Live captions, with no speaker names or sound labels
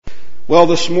Well,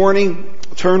 this morning,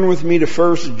 turn with me to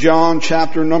 1 John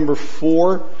chapter number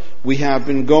 4. We have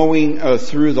been going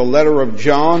through the letter of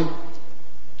John,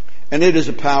 and it is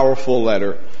a powerful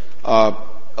letter. A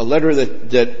letter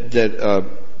that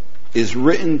is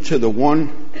written to the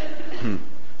one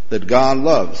that God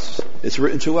loves. It's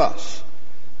written to us.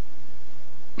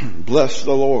 Bless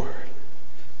the Lord.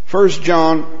 1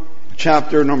 John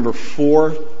chapter number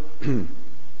 4,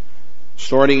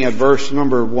 starting at verse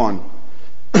number 1.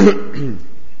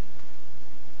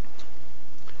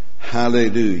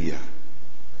 Hallelujah.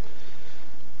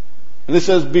 And it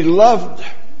says, Beloved,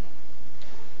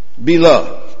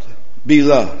 beloved,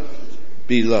 beloved,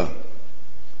 beloved.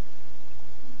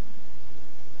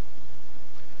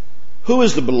 Who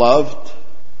is the beloved?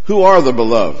 Who are the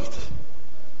beloved?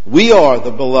 We are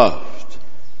the beloved.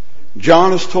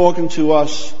 John is talking to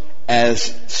us as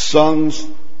sons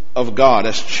of God,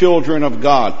 as children of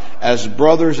God, as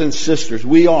brothers and sisters.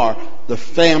 We are the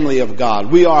family of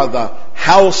God. We are the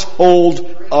household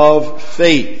of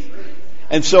faith.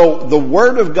 And so the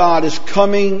Word of God is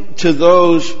coming to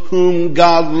those whom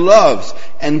God loves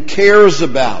and cares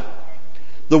about.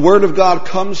 The Word of God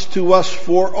comes to us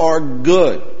for our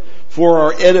good, for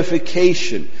our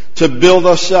edification, to build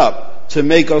us up, to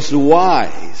make us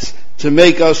wise, to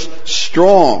make us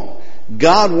strong.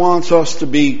 God wants us to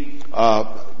be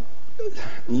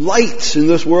lights in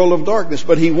this world of darkness,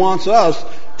 but He wants us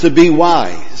to be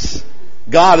wise.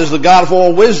 God is the God of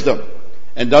all wisdom.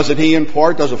 And does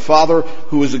a Father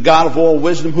who is the God of all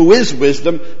wisdom, who is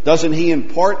wisdom, doesn't He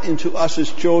impart into us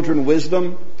His children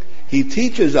wisdom? He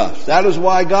teaches us. That is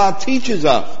why God teaches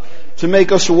us, to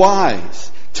make us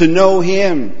wise, to know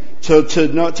Him,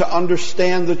 to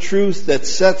understand the truth that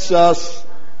sets us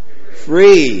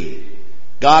free.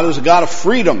 God is a God of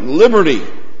freedom, liberty.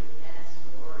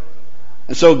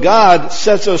 And so God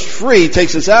sets us free,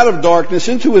 takes us out of darkness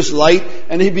into His light,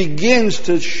 and He begins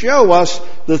to show us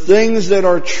the things that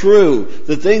are true,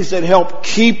 the things that help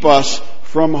keep us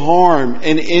from harm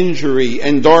and injury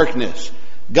and darkness.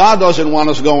 God doesn't want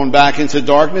us going back into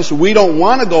darkness. We don't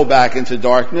want to go back into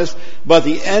darkness, but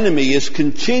the enemy is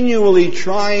continually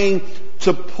trying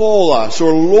to pull us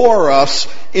or lure us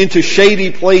into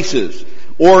shady places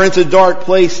or into dark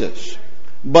places.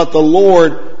 But the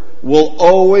Lord will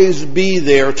always be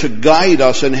there to guide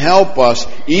us and help us.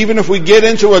 Even if we get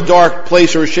into a dark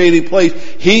place or a shady place,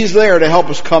 He's there to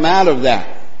help us come out of that.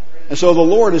 And so the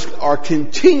Lord is our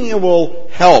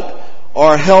continual help,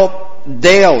 our help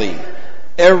daily,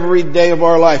 every day of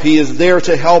our life. He is there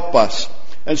to help us.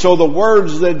 And so the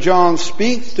words that John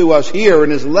speaks to us here in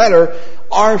his letter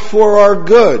are for our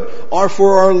good, are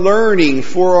for our learning,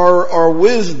 for our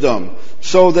wisdom,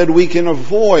 so that we can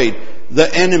avoid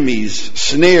the enemy's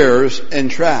snares and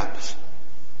traps.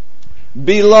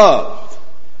 Beloved,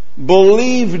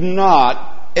 believe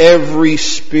not every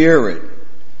spirit.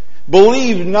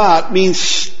 Believe not means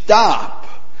stop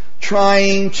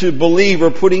trying to believe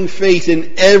or putting faith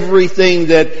in everything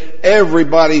that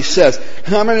everybody says.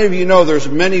 How many of you know there's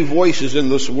many voices in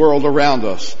this world around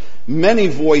us? Many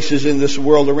voices in this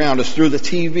world around us, through the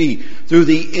TV, through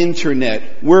the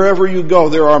internet, wherever you go,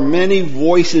 there are many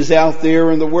voices out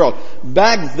there in the world.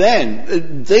 Back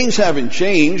then, things haven't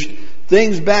changed.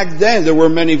 Back then, there were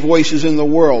many voices in the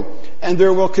world. And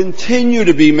there will continue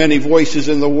to be many voices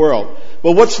in the world.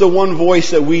 But what's the one voice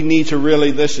that we need to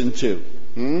really listen to?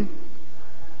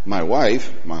 My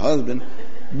wife, my husband.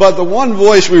 But the one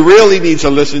voice we really need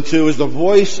to listen to is the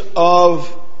voice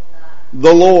of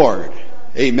the Lord.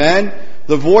 Amen?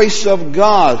 The voice of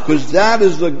God, because that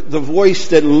is the voice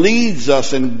that leads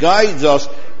us and guides us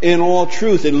in all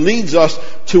truth. It leads us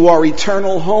to our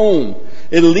eternal home.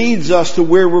 It leads us to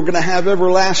where we're going to have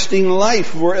everlasting life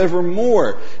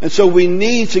forevermore. And so we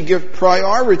need to give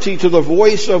priority to the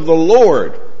voice of the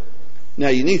Lord. Now,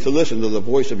 you need to listen to the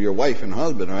voice of your wife and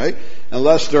husband, all right?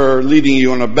 Unless they're leading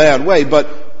you in a bad way.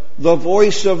 But the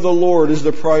voice of the Lord is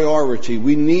the priority.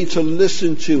 We need to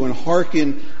listen to and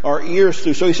hearken our ears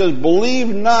to. So he says, believe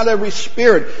not every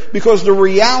spirit, because the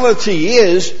reality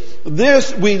is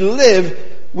this: we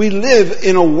live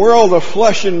in a world of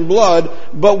flesh and blood,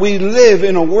 but we live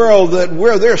in a world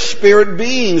where there are spirit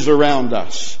beings around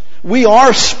us. We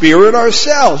are spirit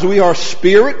ourselves. We are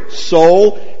spirit,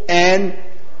 soul, and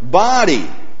body.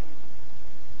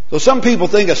 So some people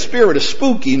think a spirit is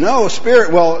spooky. No, a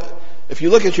spirit, well, if you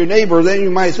look at your neighbor, then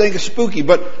you might think it's spooky.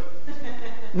 But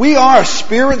we are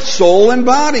spirit, soul, and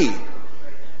body.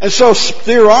 And so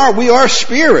we are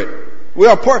spirit. We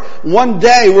are part. One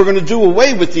day we're going to do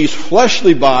away with these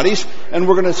fleshly bodies and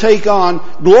we're going to take on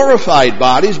glorified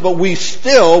bodies, but we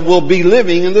still will be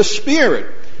living in the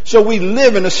Spirit. So we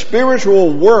live in a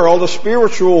spiritual world, a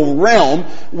spiritual realm,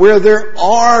 where there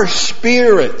are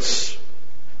spirits.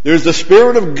 There's the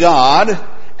Spirit of God,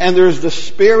 and there's the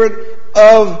spirit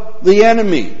of the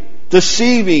enemy,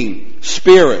 deceiving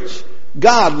spirits.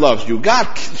 God loves you.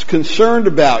 God's concerned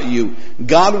about you.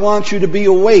 God wants you to be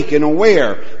awake and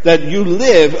aware that you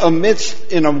live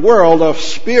in a world of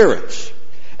spirits.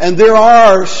 And there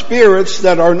are spirits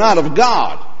that are not of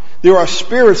God. There are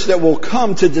spirits that will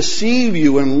come to deceive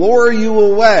you and lure you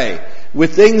away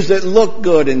with things that look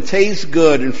good and taste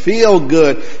good and feel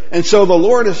good. And so the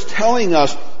Lord is telling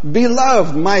us,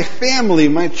 beloved, my family,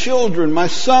 my children, my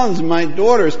sons, my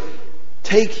daughters,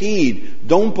 take heed.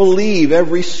 Don't believe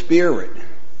every spirit.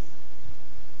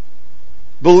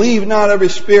 Believe not every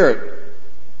spirit,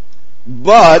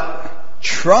 but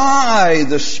try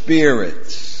the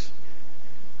spirits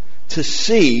to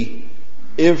see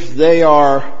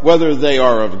whether they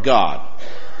are of God.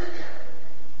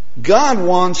 God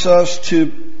wants us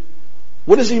to,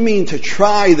 what does He mean to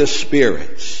try the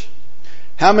spirits?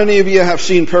 How many of you have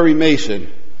seen Perry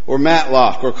Mason or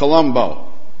Matlock or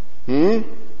Columbo?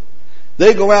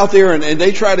 They go out there and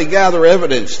they try to gather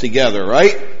evidence together,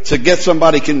 right? To get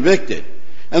somebody convicted.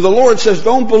 And the Lord says,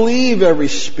 don't believe every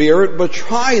spirit, but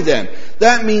try them.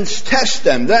 That means test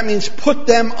them. That means put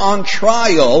them on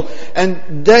trial,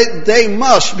 and they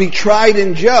must be tried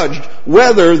and judged,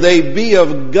 whether they be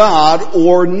of God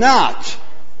or not.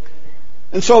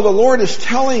 And so the Lord is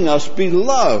telling us,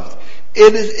 beloved,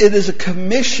 it is a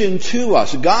commission to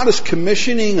us. God is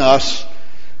commissioning us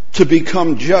to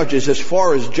become judges as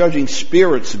far as judging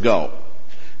spirits go.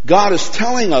 God is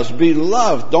telling us,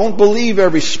 beloved, don't believe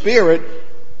every spirit,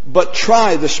 but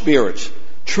try the spirits.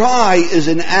 Try is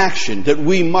an action that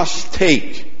we must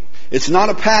take. It's not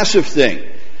a passive thing.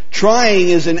 Trying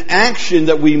is an action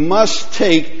that we must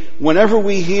take whenever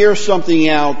we hear something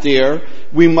out there.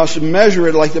 We must measure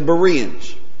it like the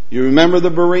Bereans. You remember the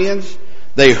Bereans?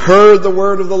 They heard the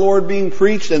word of the Lord being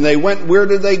preached, and they went, where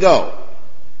did they go?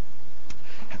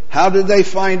 How did they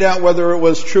find out whether it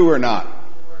was true or not?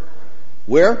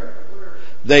 Where?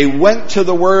 They went to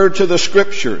the Word, to the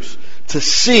Scriptures, to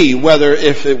see whether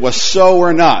if it was so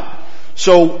or not.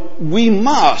 So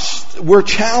we're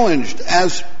challenged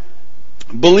as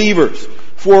believers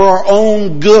for our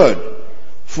own good.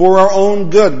 For our own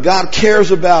good. God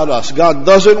cares about us. God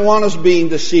doesn't want us being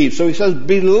deceived. So He says,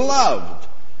 beloved,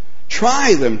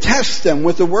 try them, test them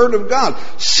with the Word of God.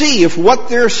 See if what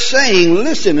they're saying,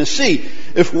 listen and see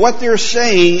if what they're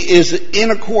saying is in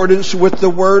accordance with the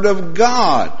Word of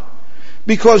God.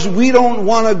 Because we don't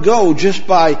want to go just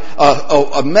by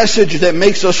a message that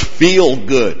makes us feel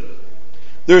good.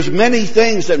 There's many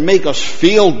things that make us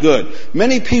feel good.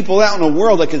 Many people out in the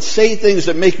world that can say things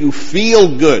that make you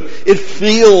feel good. It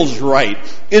feels right.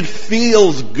 It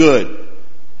feels good.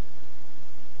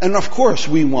 And of course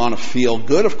we want to feel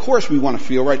good. Of course we want to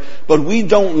feel right. But we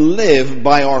don't live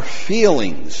by our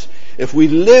feelings. If we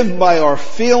live by our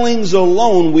feelings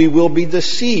alone, we will be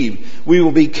deceived. We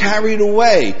will be carried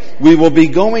away. We will be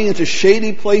going into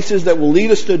shady places that will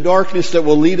lead us to darkness, that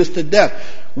will lead us to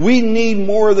death. We need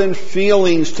more than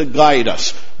feelings to guide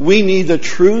us. We need the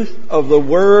truth of the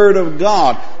Word of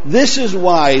God. This is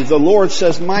why the Lord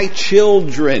says, my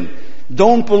children,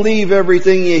 don't believe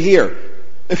everything you hear.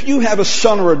 If you have a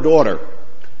son or a daughter,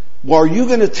 well, are you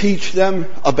going to teach them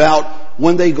about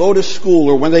when they go to school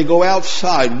or when they go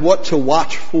outside what to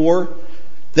watch for?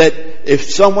 That if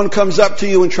someone comes up to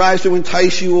you and tries to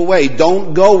entice you away,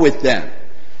 don't go with them.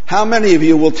 How many of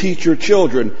you will teach your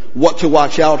children what to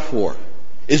watch out for?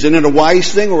 Isn't it a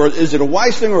wise thing, or is it a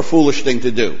wise thing or a foolish thing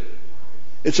to do?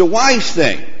 It's a wise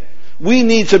thing. We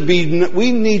need to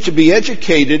be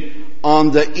educated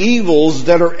on the evils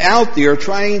that are out there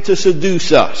trying to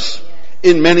seduce us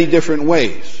in many different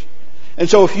ways. And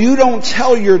so if you don't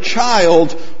tell your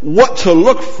child what to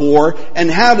look for and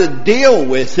how to deal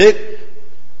with it,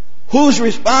 who's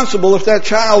responsible if that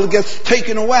child gets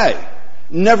taken away?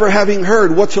 Never having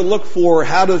heard what to look for,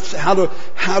 how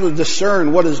to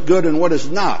discern what is good and what is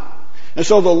not. And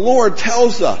so the Lord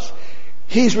tells us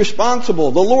He's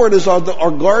responsible. The Lord is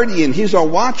our guardian. He's our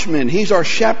watchman. He's our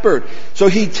shepherd. So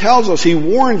He tells us, He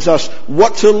warns us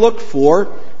what to look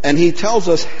for, and He tells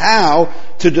us how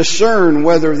to discern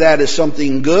whether that is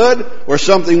something good or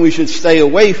something we should stay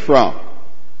away from.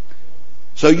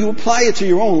 So you apply it to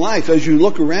your own life as you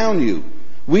look around you.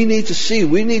 We need to see,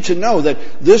 we need to know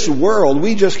that this world,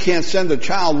 we just can't send a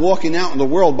child walking out in the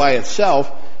world by itself.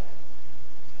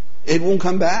 It won't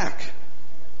come back.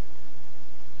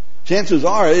 Chances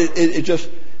are,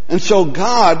 and so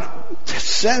God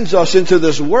sends us into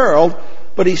this world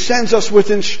but He sends us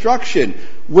with instruction.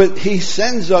 He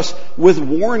sends us with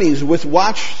warnings,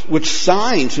 with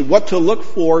signs, what to look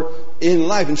for in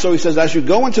life. And so He says, as you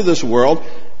go into this world,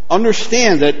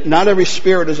 understand that not every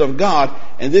spirit is of God,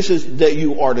 and this is that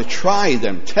you are to try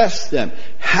them, test them.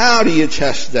 How do you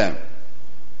test them?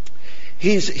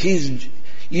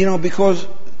 Because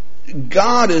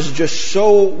God is just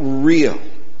so real.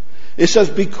 It says,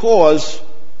 because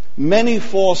many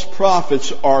false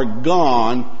prophets are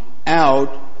gone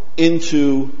out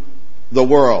into the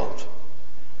world.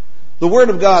 The Word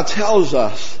of God tells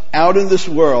us, out in this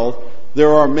world,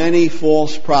 there are many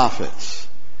false prophets.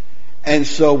 And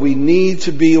so we need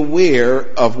to be aware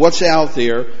of what's out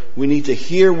there. We need to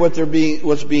hear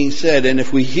what's being said. And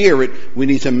if we hear it, we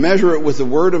need to measure it with the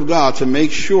Word of God to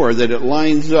make sure that it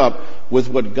lines up with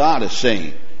what God is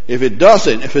saying. If it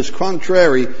doesn't, if it's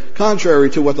contrary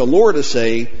to what the Lord is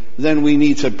saying, then we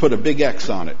need to put a big X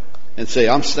on it and say,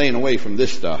 I'm staying away from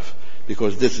this stuff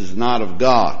because this is not of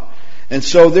God. And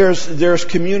so there's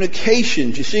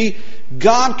communications. You see,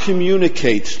 God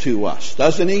communicates to us,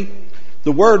 doesn't He?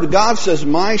 The Word of God says,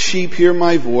 my sheep hear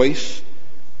my voice.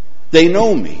 They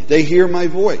know me. They hear my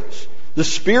voice. The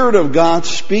Spirit of God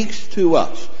speaks to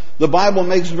us. The Bible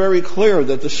makes very clear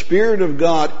that the Spirit of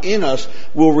God in us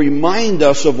will remind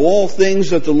us of all things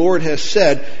that the Lord has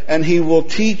said, and He will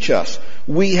teach us.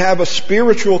 We have a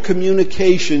spiritual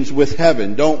communications with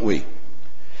heaven, don't we?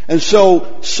 And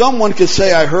so someone could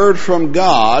say, I heard from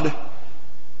God,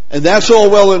 and that's all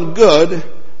well and good,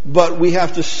 but we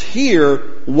have to hear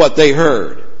what they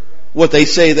heard, what they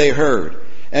say they heard.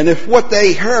 And if what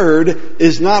they heard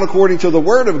is not according to the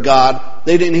Word of God,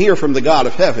 they didn't hear from the God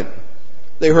of heaven.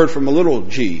 They heard from a little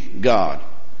g, God.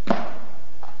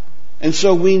 And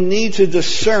so we need to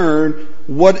discern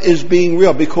what is being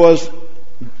real, because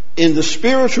in the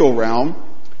spiritual realm,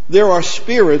 there are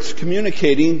spirits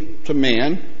communicating to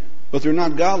man, but they're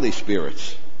not godly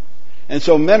spirits. And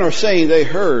so men are saying they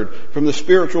heard from the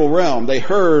spiritual realm. They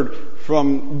heard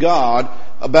from God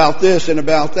about this and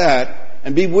about that.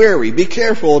 And be wary. Be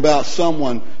careful about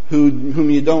someone whom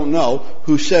you don't know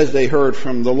who says they heard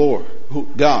from the Lord.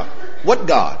 God. What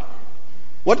God?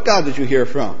 What God did you hear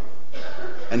from?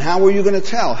 And how are you going to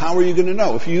tell? How are you going to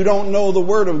know? If you don't know the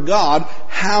Word of God,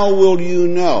 how will you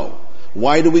know?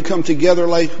 Why do we come together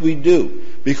like we do?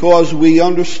 Because we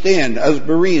understand, as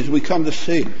Bereans, we come to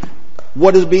see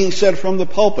what is being said from the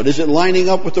pulpit. Is it lining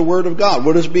up with the Word of God?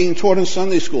 What is being taught in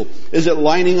Sunday school? Is it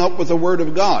lining up with the Word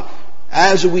of God?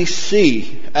 As we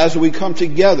see, as we come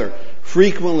together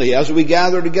frequently, as we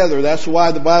gather together, that's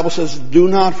why the Bible says, do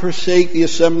not forsake the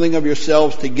assembling of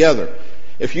yourselves together.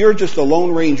 If you're just a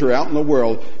lone ranger out in the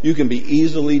world, you can be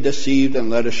easily deceived and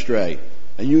led astray.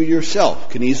 And you yourself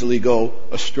can easily go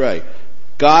astray.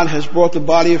 God has brought the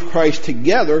body of Christ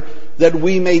together that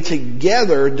we may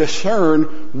together discern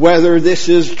whether this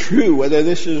is true, whether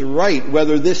this is right,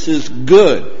 whether this is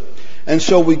good. And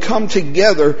so we come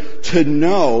together to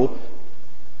know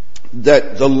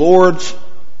that the Lord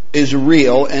is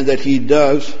real and that He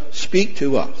does speak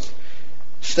to us.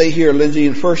 Stay here, Lindsay.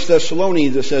 In 1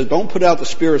 Thessalonians it says, don't put out the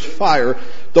Spirit's fire.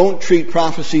 Don't treat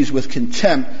prophecies with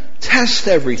contempt. Test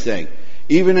everything.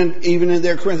 Even in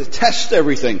their Corinthians, test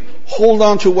everything. Hold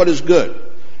on to what is good.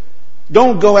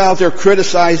 Don't go out there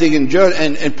criticizing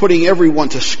and putting everyone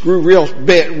to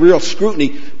real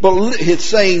scrutiny. But it's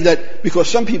saying that because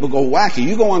some people go wacky.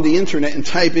 You go on the internet and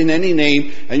type in any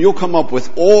name, and you'll come up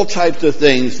with all types of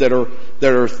things that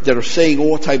are saying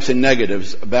all types of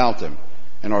negatives about them.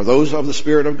 And are those of the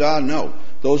Spirit of God? No.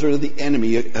 Those are the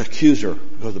enemy accuser.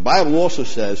 Because the Bible also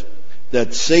says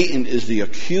that Satan is the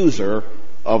accuser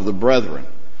of the brethren.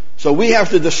 So we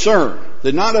have to discern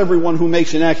that not everyone who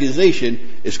makes an accusation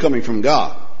is coming from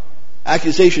God.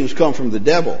 Accusations come from the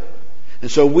devil. And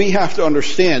so we have to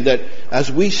understand that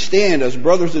as we stand as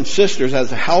brothers and sisters,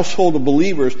 as a household of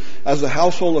believers, as a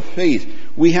household of faith,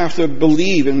 we have to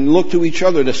believe and look to each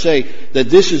other to say that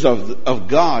this is of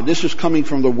God. This is coming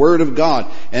from the Word of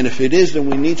God. And if it is, then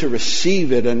we need to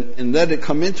receive it and let it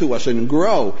come into us and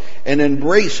grow and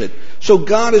embrace it. So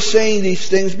God is saying these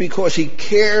things because He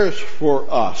cares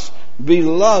for us.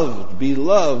 Beloved,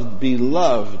 beloved,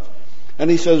 beloved. And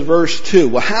He says, verse 2,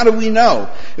 well, how do we know?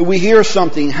 If we hear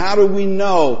something, how do we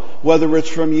know whether it's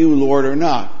from you, Lord, or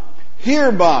not?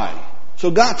 Hereby. So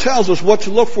God tells us what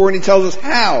to look for, and He tells us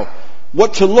how.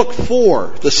 What to look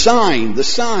for. The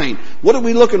sign. What are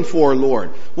we looking for,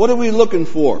 Lord? What are we looking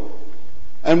for?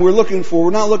 And we're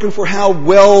not looking for how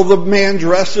well the man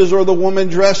dresses or the woman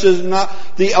dresses, not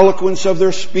the eloquence of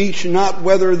their speech, not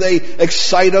whether they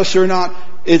excite us or not.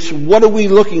 It's what are we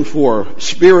looking for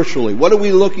spiritually? What are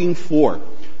we looking for?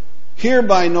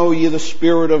 Hereby know ye the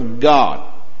Spirit of God.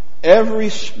 Every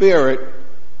spirit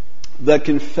that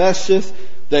confesseth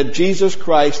that Jesus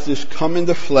Christ is come in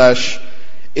the flesh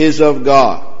is of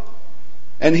God.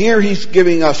 And here he's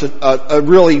giving us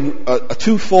a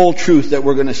twofold truth that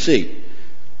we're going to see.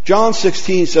 John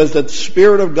 16 says that the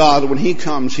Spirit of God, when he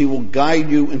comes, he will guide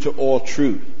you into all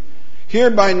truth.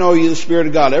 Hereby know ye the Spirit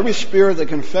of God. Every spirit that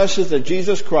confesses that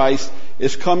Jesus Christ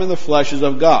is come in the flesh is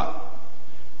of God.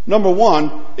 Number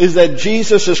one is that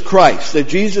Jesus is Christ, that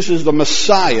Jesus is the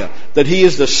Messiah, that he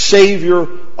is the Savior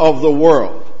of the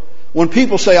world. When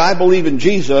people say, I believe in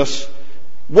Jesus,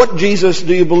 what Jesus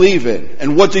do you believe in?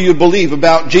 And what do you believe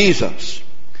about Jesus?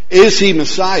 Is he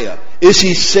Messiah? Is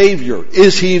he Savior?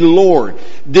 Is he Lord?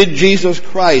 Did Jesus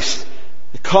Christ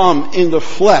come in the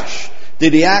flesh?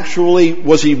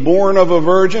 Was he born of a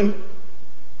virgin?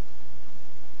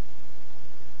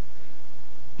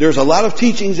 There's a lot of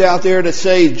teachings out there that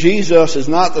say Jesus is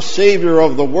not the Savior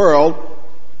of the world,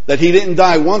 that he didn't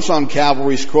die once on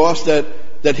Calvary's cross, that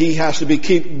he has to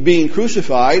keep being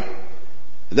crucified.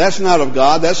 That's not of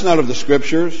God. That's not of the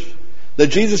Scriptures. That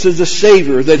Jesus is the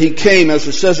Savior, that he came, as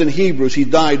it says in Hebrews, he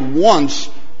died once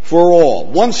for all.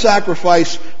 One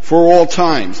sacrifice for all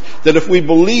times. That if we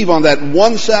believe on that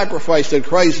one sacrifice that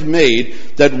Christ made,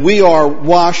 that we are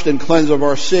washed and cleansed of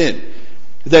our sin.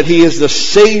 That he is the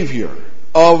Savior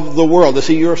of the world. Is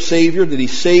he your Savior? Did he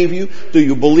save you? Do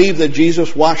you believe that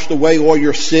Jesus washed away all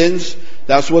your sins?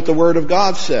 That's what the Word of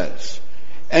God says.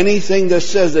 Anything that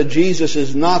says that Jesus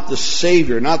is not the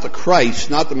Savior, not the Christ,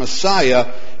 not the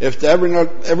Messiah, if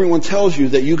everyone tells you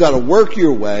that you got to work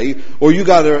your way or you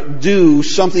got to do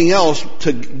something else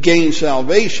to gain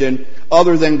salvation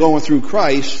other than going through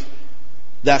Christ,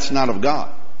 that's not of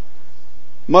God.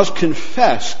 Must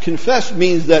confess. Confess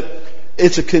means that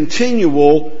it's a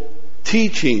continual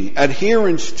teaching,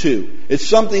 adherence to. It's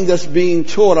something that's being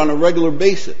taught on a regular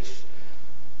basis.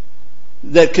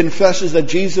 That confesses that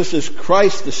Jesus is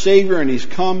Christ the Savior and he's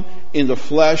come in the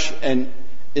flesh, and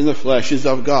in the flesh is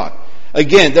of God.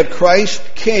 Again, that Christ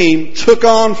came, took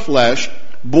on flesh,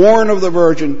 born of the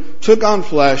Virgin, took on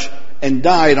flesh, and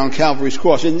died on Calvary's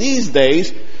cross. In these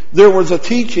days, there was a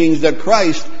teaching that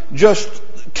Christ just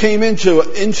came into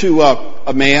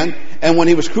a man, and when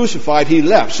he was crucified, he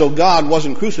left. So God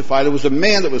wasn't crucified, it was a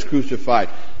man that was crucified.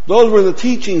 Those were the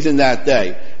teachings in that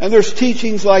day. And there's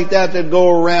teachings like that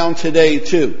go around today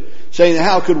too, saying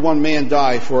how could one man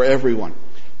die for everyone?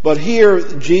 But here,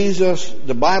 Jesus,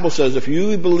 the Bible says, if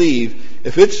you believe,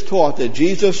 if it's taught that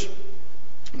Jesus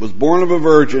was born of a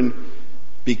virgin,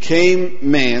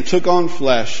 became man, took on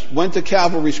flesh, went to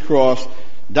Calvary's cross,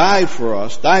 died for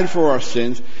us, died for our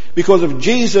sins, because if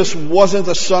Jesus wasn't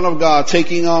the Son of God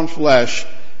taking on flesh,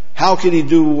 how could he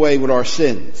do away with our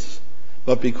sins?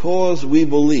 But because we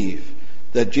believe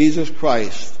that Jesus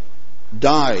Christ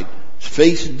died,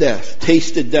 faced death,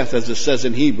 tasted death, as it says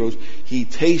in Hebrews, he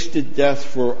tasted death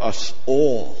for us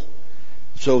all,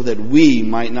 so that we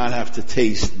might not have to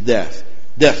taste death.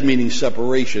 Death meaning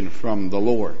separation from the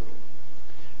Lord.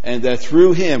 And that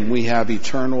through him we have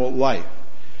eternal life.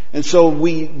 And so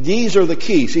these are the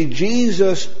keys. See,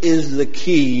 Jesus is the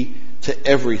key to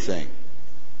everything.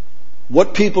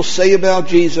 What people say about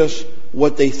Jesus,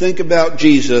 what they think about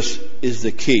Jesus is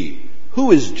the key.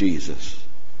 Who is Jesus?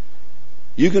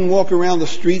 You can walk around the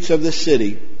streets of this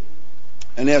city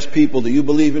and ask people, do you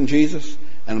believe in Jesus?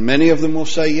 And many of them will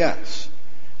say yes.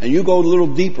 And you go a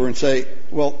little deeper and say,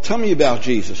 well, tell me about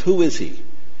Jesus. Who is he?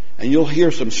 And you'll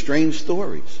hear some strange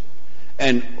stories.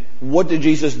 And what did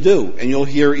Jesus do? And you'll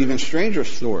hear even stranger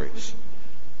stories.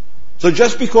 So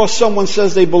just because someone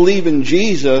says they believe in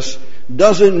Jesus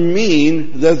doesn't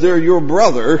mean that they're your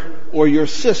brother or your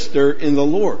sister in the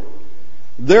Lord.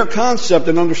 Their concept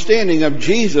and understanding of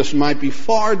Jesus might be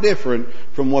far different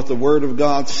from what the Word of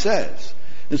God says.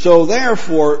 And so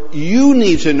therefore, you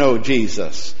need to know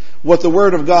Jesus. What the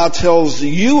Word of God tells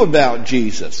you about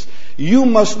Jesus. You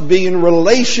must be in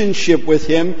relationship with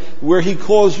him where he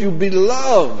calls you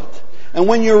beloved. And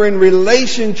when you're in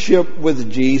relationship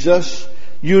with Jesus,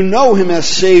 you know him as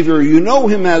Savior, you know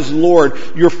him as Lord,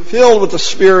 you're filled with the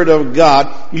Spirit of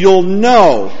God, you'll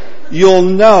know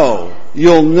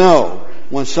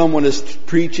when someone is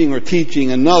preaching or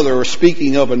teaching another or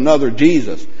speaking of another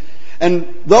Jesus.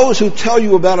 And those who tell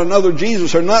you about another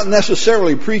Jesus are not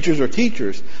necessarily preachers or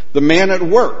teachers. The man at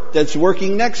work that's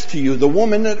working next to you, the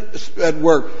woman at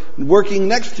work working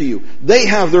next to you, they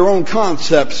have their own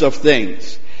concepts of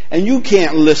things. And you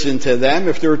can't listen to them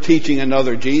if they're teaching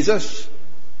another Jesus.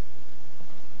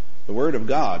 The Word of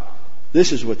God,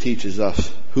 this is what teaches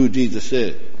us who Jesus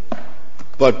is.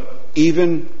 But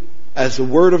even as the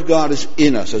Word of God is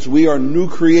in us, as we are new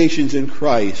creations in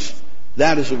Christ,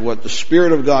 That is what the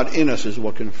Spirit of God in us is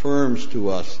what confirms to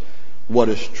us what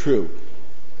is true.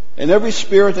 And every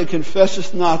spirit that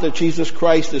confesseth not that Jesus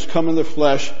Christ is come in the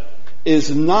flesh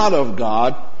is not of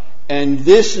God, and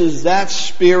this is that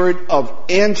spirit of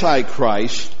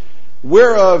Antichrist,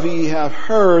 whereof ye have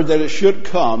heard that it should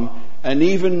come, and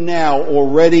even now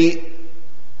already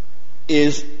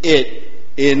is it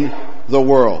in the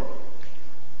world.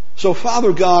 So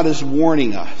Father God is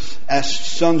warning us as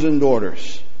sons and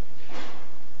daughters.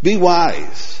 Be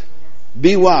wise.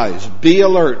 Be wise. Be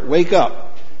alert. Wake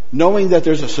up. Knowing that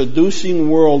there's a seducing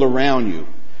world around you.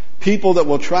 People that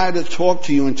will try to talk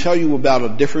to you and tell you about a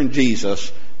different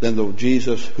Jesus than the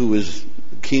Jesus who is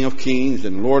King of Kings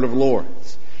and Lord of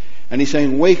Lords. And he's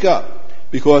saying, wake up,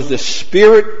 because the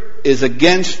Spirit is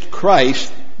against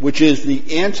Christ, which is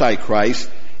the Antichrist.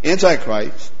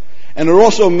 And it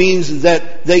also means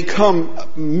that they come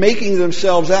making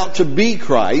themselves out to be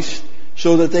Christ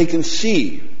so that they can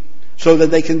deceive.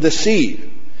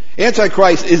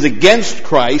 Antichrist is against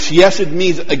Christ. Yes, it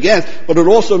means against, but it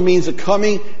also means a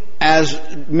coming as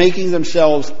making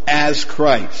themselves as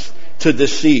Christ to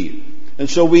deceive. And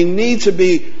so we need to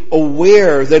be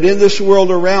aware that in this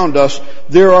world around us,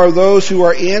 there are those who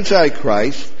are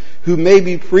Antichrist, who may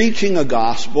be preaching a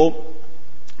gospel,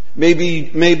 maybe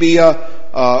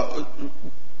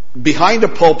behind a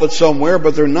pulpit somewhere,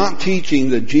 but they're not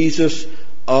teaching the Jesus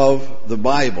of the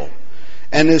Bible.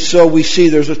 And so we see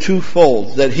there's a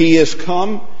twofold, that he has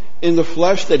come in the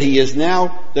flesh, that he is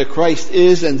now, that Christ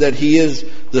is, and that he is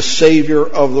the Savior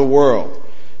of the world.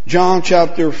 John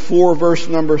chapter 4 verse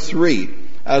number 3,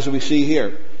 as we see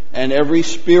here. And every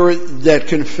spirit that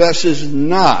confesses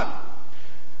not,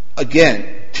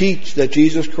 again, teach that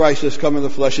Jesus Christ has come in the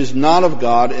flesh, is not of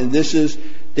God, and this is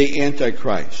the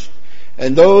Antichrist.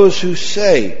 And those who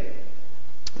say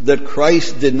that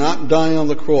Christ did not die on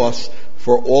the cross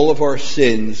for all of our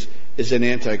sins is an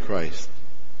Antichrist.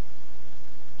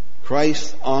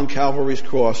 Christ on Calvary's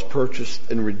cross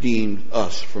purchased and redeemed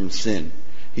us from sin.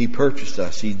 He purchased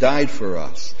us. He died for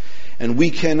us. And we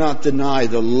cannot deny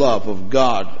the love of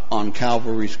God on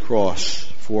Calvary's cross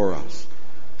for us.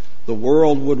 The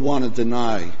world would want to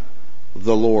deny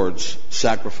the Lord's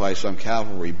sacrifice on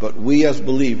Calvary, but we as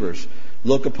believers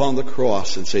look upon the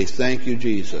cross and say, thank you,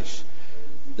 Jesus,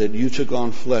 that you took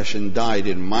on flesh and died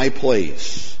in my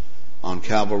place on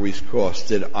Calvary's cross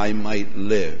that I might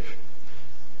live.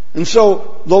 And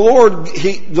so the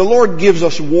Lord gives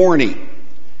us warning.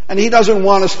 And he doesn't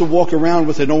want us to walk around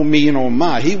with an oh me and oh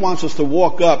my. He wants us to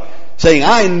walk up saying,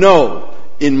 I know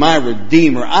in my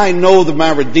Redeemer. I know that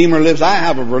my Redeemer lives. I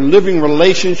have a living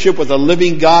relationship with a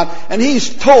living God. And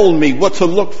he's told me what to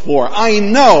look for. I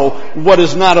know what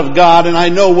is not of God, and I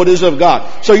know what is of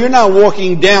God. So you're not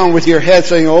walking down with your head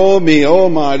saying, oh me, oh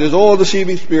my, there's all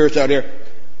deceiving spirits out here.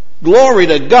 Glory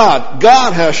to God.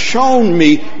 God has shown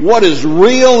me what is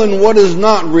real and what is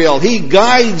not real. He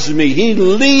guides me. He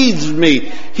leads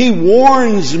me. He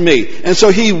warns me. And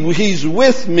so He's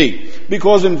with me.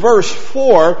 Because in verse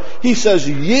 4, He says,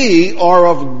 ye are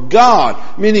of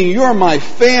God. Meaning you're my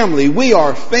family. We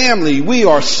are family. We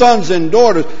are sons and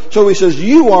daughters. So He says,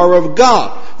 you are of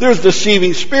God. There's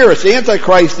deceiving spirits. The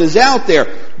Antichrist is out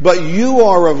there. But you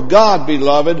are of God,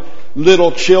 beloved.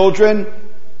 Little children.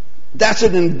 That's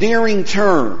an endearing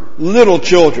term. Little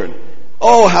children.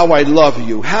 Oh, how I love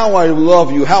you. How I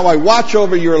love you. How I watch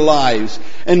over your lives.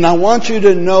 And I want you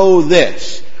to know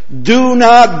this. Do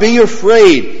not be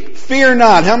afraid. Fear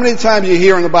not. How many times you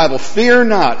hear in the Bible, fear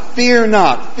not, fear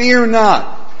not, fear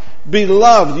not.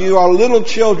 Beloved, you are little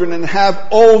children and have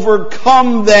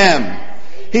overcome them.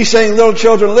 He's saying, little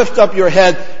children, lift up your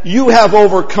head. You have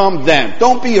overcome them.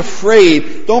 Don't be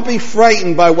afraid. Don't be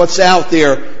frightened by what's out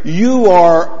there. You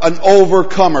are an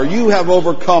overcomer. You have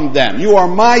overcome them. You are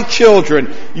my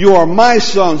children. You are my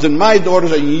sons and my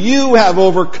daughters, and you have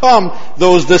overcome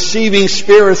those deceiving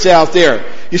spirits out there.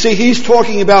 You see, he's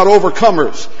talking about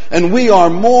overcomers. And we are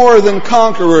more than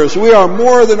conquerors. We are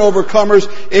more than overcomers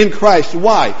in Christ.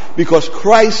 Why? Because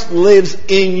Christ lives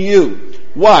in you.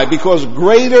 Why? Because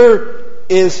greater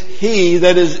is He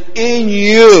that is in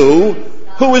you.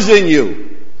 Who is in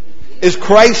you? Is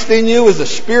Christ in you? Is the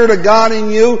Spirit of God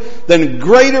in you? Then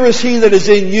greater is He that is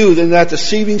in you than that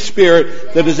deceiving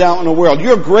spirit that is out in the world.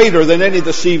 You're greater than any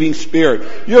deceiving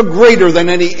spirit. You're greater than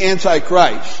any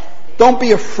Antichrist. Don't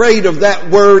be afraid of that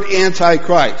word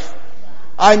Antichrist.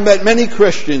 I met many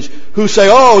Christians who say,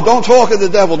 oh, don't talk of the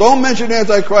devil. Don't mention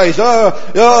Antichrist.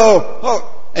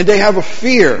 And they have a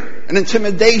fear, an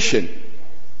intimidation.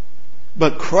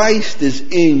 But Christ is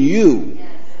in you.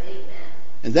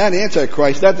 And that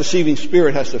Antichrist, that deceiving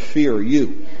spirit has to fear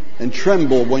you and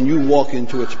tremble when you walk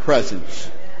into its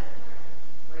presence.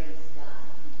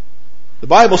 The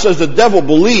Bible says the devil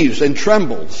believes and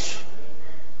trembles.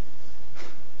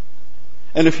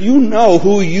 And if you know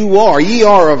who you are, ye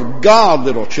are of God,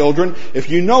 little children. If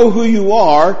you know who you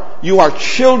are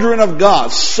children of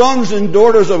God, sons and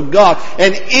daughters of God.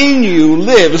 And in you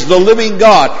lives the living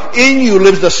God. In you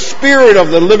lives the Spirit of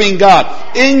the living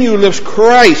God. In you lives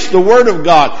Christ, the Word of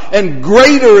God. And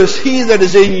greater is He that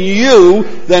is in you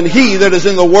than he that is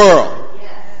in the world.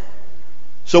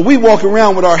 So we walk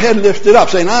around with our head lifted up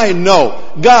saying, I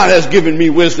know God has given me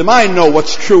wisdom. I know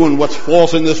what's true and what's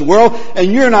false in this world.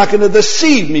 And you're not going to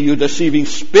deceive me, you deceiving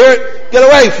spirit. Get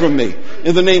away from me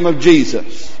in the name of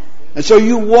Jesus. And so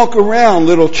you walk around,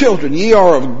 little children. Ye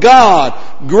are of God.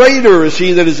 Greater is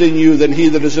He that is in you than he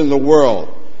that is in the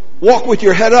world. Walk with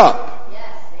your head up.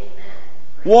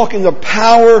 Walk in the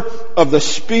power of the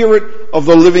Spirit of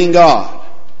the living God.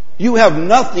 You have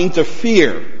nothing to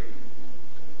fear.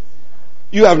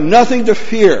 You have nothing to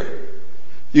fear.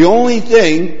 The only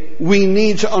thing we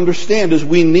need to understand is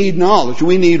we need knowledge.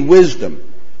 We need wisdom.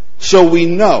 So we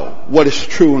know what is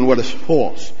true and what is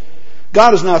false.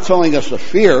 God is not telling us to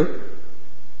fear.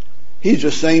 He's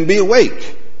just saying be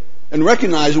awake and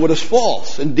recognize what is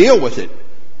false and deal with it.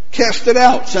 Cast it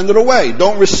out. Send it away.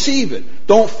 Don't receive it.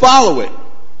 Don't follow it.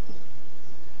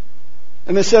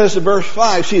 And it says in verse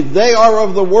 5, see, they are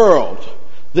of the world.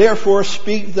 Therefore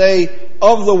speak they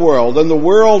of the world, and the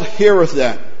world heareth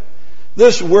them.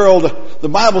 This world, the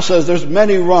Bible says there's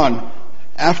many run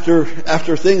after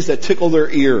things that tickle their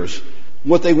ears,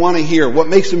 what they want to hear, what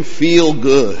makes them feel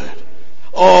good.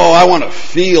 Oh, I want to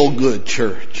feel good,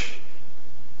 church.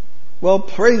 Well,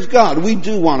 praise God, we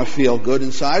do want to feel good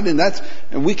inside,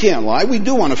 and we can't lie, we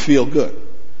do want to feel good.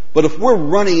 But if we're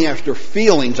running after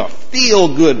feelings, a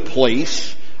feel-good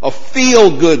place, a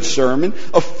feel-good sermon,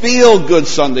 a feel-good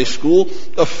Sunday school,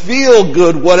 a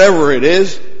feel-good whatever it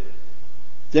is,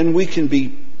 then we can be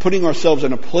putting ourselves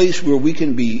in a place where we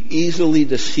can be easily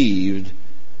deceived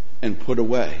and put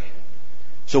away.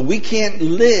 So we can't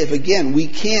live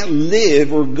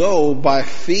or go by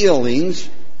feelings.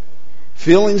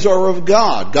 Feelings are of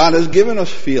God. God has given us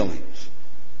feelings.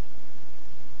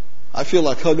 I feel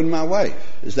like hugging my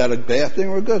wife. Is that a bad thing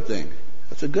or a good thing?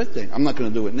 That's a good thing. I'm not going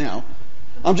to do it now.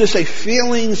 I'm just saying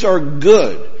feelings are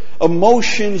good.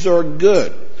 Emotions are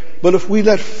good. But if we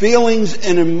let feelings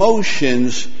and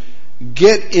emotions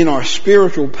get in our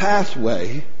spiritual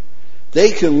pathway,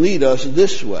 they can lead us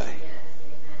this way.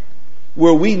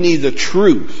 Where we need the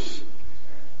truth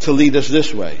to lead us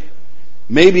this way.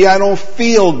 Maybe I don't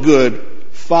feel good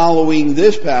following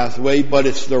this pathway, but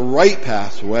it's the right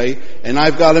pathway, and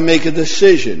I've got to make a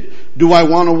decision. Do I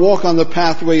want to walk on the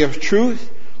pathway of truth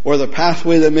or the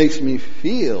pathway that makes me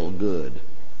feel good?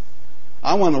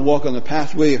 I want to walk on the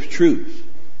pathway of truth.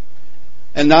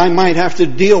 And I might have to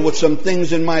deal with some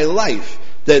things in my life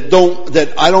that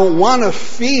I don't want to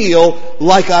feel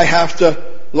like I have to,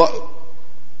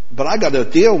 but I got to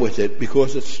deal with it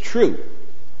because it's true.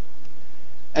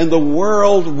 And the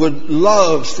world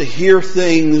loves to hear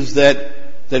things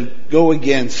that go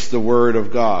against the Word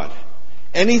of God.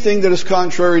 Anything that is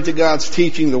contrary to God's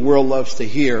teaching, the world loves to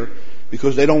hear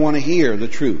because they don't want to hear the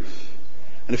truth.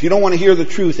 And if you don't want to hear the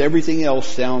truth, everything else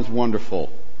sounds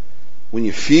wonderful. When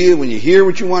you hear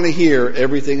what you want to hear,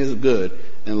 everything is good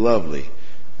and lovely.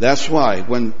 That's why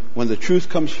when the truth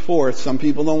comes forth, some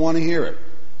people don't want to hear it.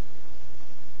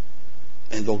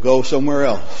 And they'll go somewhere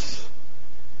else.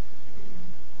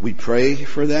 We pray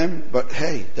for them, but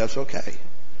hey, that's okay.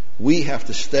 We have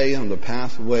to stay on the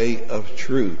pathway of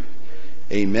truth.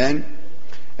 Amen.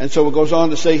 And so it goes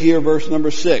on to say here, verse number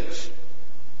 6.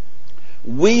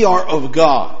 We are of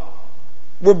God.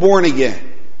 We're born again.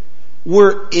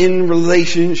 We're in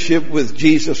relationship with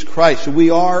Jesus Christ.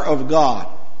 We are of God.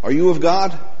 Are you of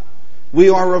God? We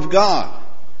are of God.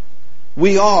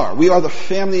 We are. We are the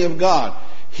family of God.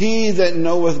 He that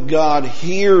knoweth God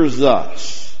hears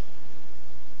us.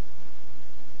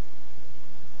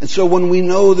 And so when we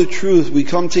know the truth, we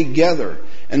come together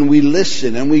and we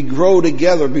listen and we grow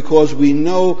together because we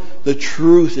know the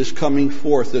truth is coming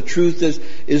forth. The truth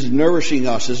is nourishing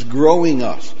us, is growing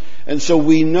us. And so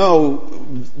we know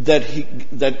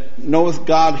that knoweth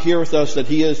God heareth us, that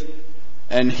He is,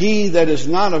 and he that is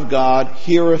not of God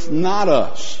heareth not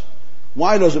us.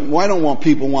 Why don't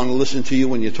people want to listen to you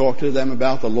when you talk to them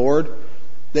about the Lord?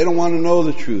 They don't want to know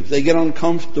the truth. They get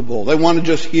uncomfortable. They want to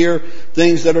just hear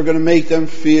things that are going to make them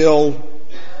feel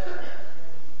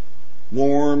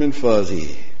warm and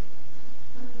fuzzy.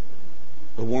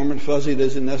 But warm and fuzzy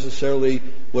isn't necessarily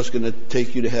what's going to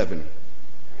take you to heaven.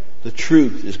 The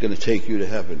truth is going to take you to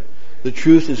heaven. The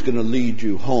truth is going to lead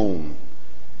you home.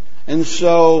 And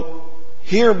so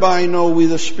Hereby know we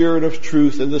the spirit of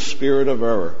truth and the spirit of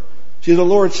error. See, the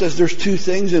Lord says there's two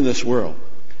things in this world.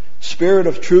 Spirit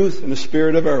of truth and the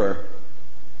spirit of error.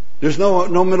 There's no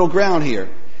middle ground here.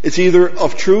 It's either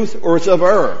of truth or it's of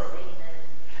error.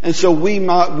 And so we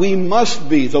must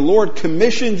be. The Lord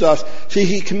commissions us. See,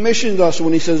 He commissioned us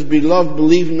when He says, beloved,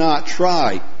 believe not,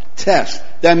 try, test.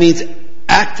 That means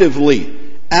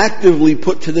actively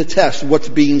put to the test what's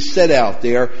being said out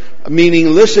there, meaning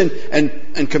listen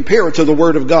and compare it to the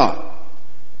Word of God.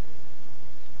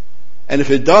 And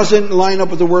if it doesn't line up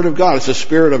with the Word of God, it's a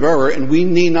spirit of error, and we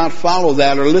need not follow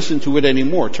that or listen to it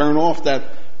anymore. Turn off that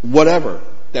whatever,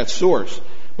 that source.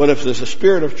 But if there's a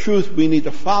spirit of truth, we need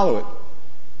to follow it.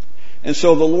 And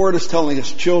so the Lord is telling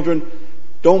us, children,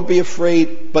 don't be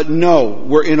afraid, but know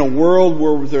we're in a world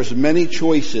where there's many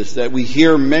choices, that we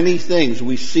hear many things,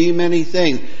 we see many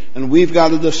things, and we've got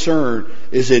to discern,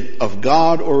 is it of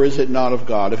God or is it not of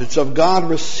God? If it's of God,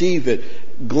 receive it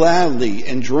gladly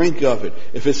and drink of it.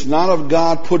 If it's not of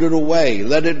God, put it away,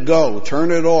 let it go,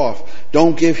 turn it off,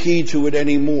 don't give heed to it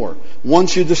anymore.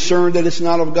 Once you discern that it's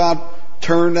not of God,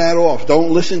 turn that off.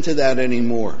 Don't listen to that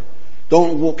anymore.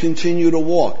 Don't continue to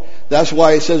walk. That's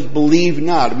why it says believe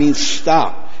not. It means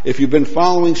stop. If you've been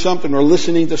following something or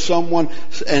listening to someone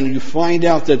and you find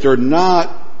out that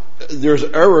there's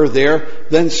error there,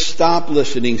 then stop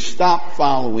listening, stop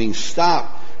following,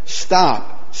 stop,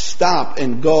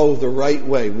 and go the right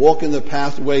way. Walk in the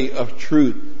pathway of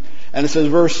truth. And it says,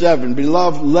 verse 7,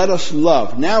 beloved, let us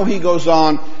love. Now he goes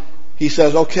on, he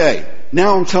says, okay,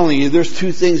 now I'm telling you, there's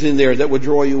two things in there that would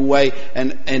draw you away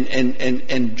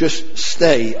and just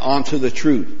stay onto the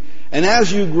truth. And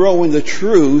as you grow in the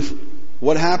truth,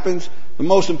 what happens? The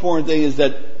most important thing is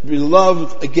that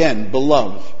beloved,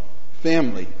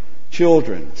 family,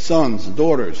 children, sons,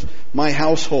 daughters, my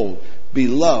household,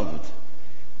 beloved.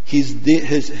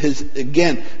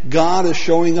 God is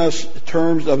showing us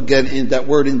terms of, again, in that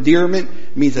word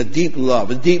endearment means a deep love,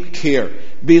 a deep care.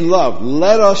 Beloved,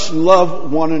 let us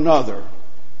love one another.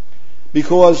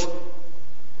 Because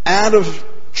out of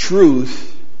true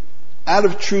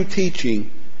teaching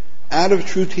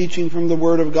from the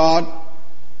Word of God,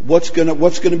 what's going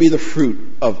to be the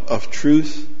fruit of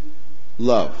truth?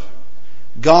 Love.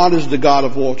 God is the God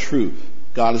of all truth.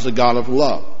 God is the God of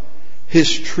love.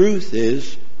 His truth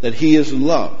is that He is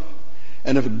love.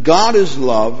 And if God is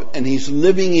love and He's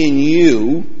living in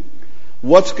you,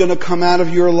 what's going to come out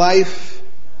of your life?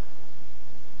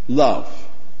 Love.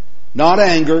 Not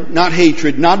anger, not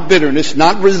hatred, not bitterness,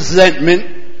 not resentment,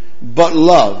 but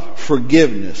love,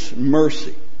 forgiveness,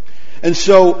 mercy. And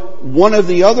so one of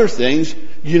the other things,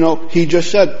 he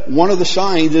just said, one of the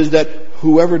signs is that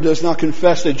whoever does not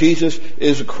confess that Jesus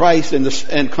is Christ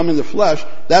and come in the flesh,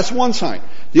 that's one sign.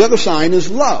 The other sign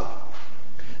is love.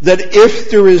 That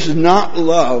if there is not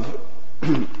love,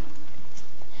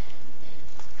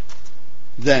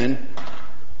 then,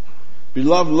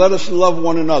 beloved, let us love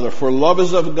one another, for love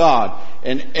is of God,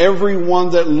 and every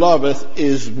one that loveth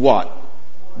is what?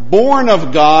 Born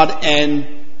of God. And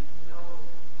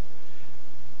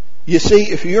you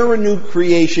see, if you're a new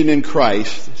creation in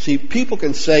Christ, see, people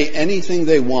can say anything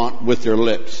they want with their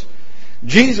lips.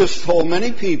 Jesus told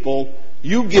many people,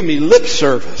 you give me lip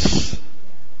service,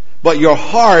 but your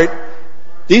heart,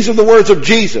 these are the words of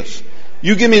Jesus,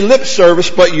 you give me lip service,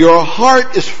 but your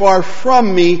heart is far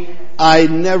from me. I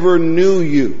never knew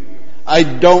you. I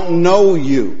don't know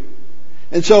you.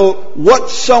 And so what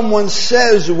someone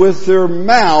says with their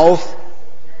mouth,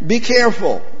 be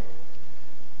careful.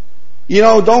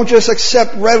 Don't just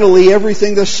accept readily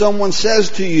everything that someone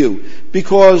says to you,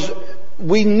 because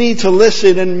we need to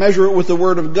listen and measure it with the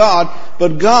Word of God.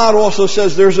 But God also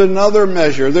says there's another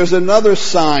measure, there's another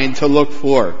sign to look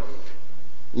for.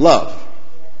 Love.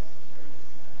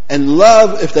 And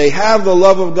love, if they have the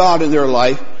love of God in their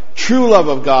life, true love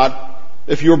of God,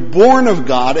 if you're born of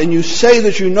God and you say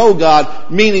that you know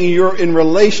God, meaning you're in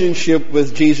relationship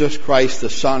with Jesus Christ, the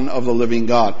Son of the living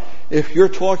God. If you're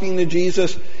talking to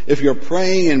Jesus, if you're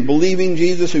praying and believing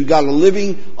Jesus, you've got a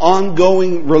living,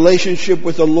 ongoing relationship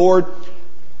with the Lord,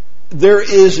 there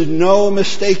is no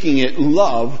mistaking it.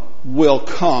 Love will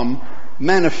come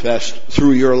manifest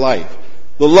through your life.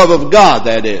 The love of God,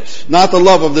 that is. Not the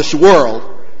love of this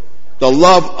world. The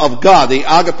love of God, the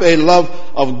agape love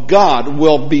of God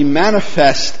will be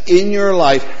manifest in your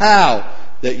life. How?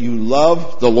 That you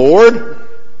love the Lord.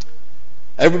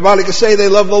 Everybody can say they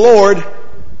love the Lord.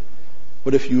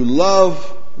 But if you love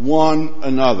one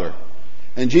another.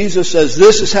 And Jesus says,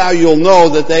 this is how you'll know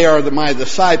that they are my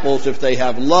disciples, if they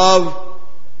have love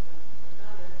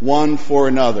one for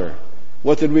another.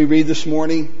 What did we read this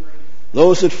morning?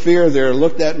 Those that fear there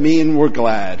looked at me and were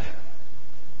glad.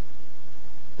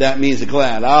 that means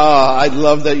glad. I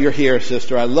love that you're here,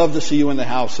 sister. I love to see you in the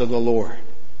house of the Lord.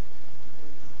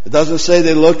 It doesn't say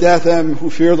they looked at them who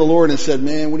fear the Lord and said,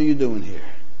 man, what are you doing here?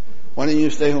 Why didn't you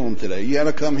stay home today? You had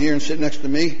to come here and sit next to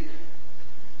me?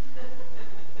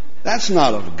 That's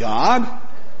not of God.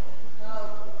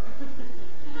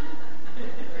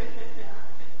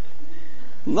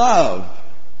 Love.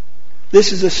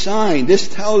 This is a sign. This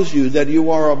tells you that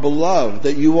you are a beloved,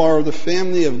 that you are the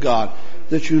family of God,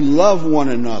 that you love one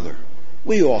another.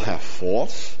 We all have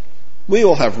faults. We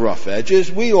all have rough edges.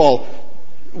 We all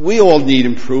need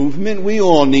improvement. We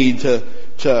all need to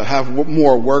have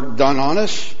more work done on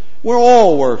us. We're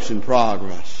all works in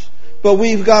progress. But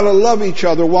we've got to love each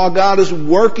other while God is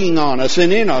working on us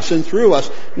and in us and through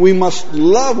us. We must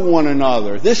love one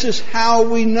another. This is how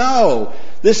we know.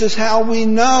 This is how we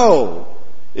know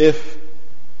if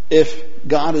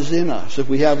God is in us, if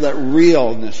we have that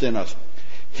realness in us.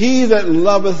 He that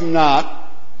loveth not,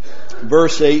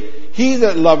 verse 8, he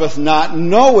that loveth not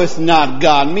knoweth not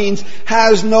God, means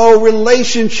has no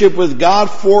relationship with God,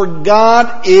 for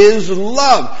God is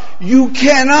love. You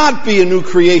cannot be a new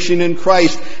creation in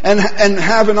Christ and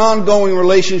have an ongoing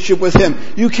relationship with Him.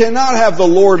 You cannot have the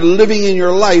Lord living in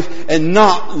your life and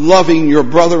not loving your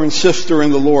brother and sister in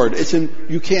the Lord.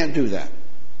 You can't do that.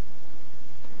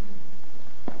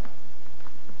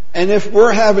 And if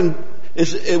we're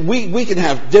we can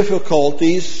have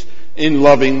difficulties in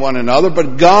loving one another,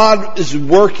 but God is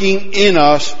working in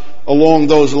us along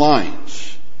those lines.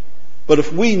 But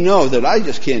if we know that I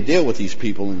just can't deal with these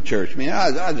people in church, man,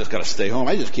 I just got to stay home.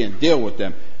 I just can't deal with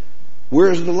them.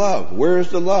 Where's the love? Where's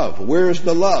the love? Where's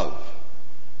the love?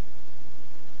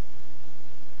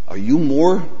 Are you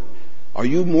more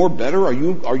better? Are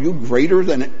you greater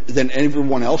than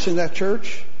everyone else in that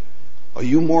church? Are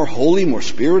you more holy, more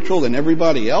spiritual than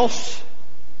everybody else?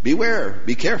 Beware.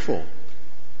 Be careful.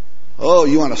 Oh,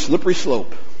 you on a slippery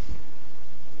slope.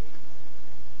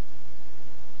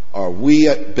 Are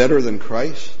we better than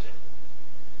Christ?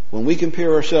 When we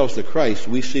compare ourselves to Christ,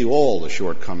 we see all the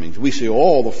shortcomings. We see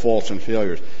all the faults and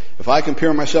failures. If I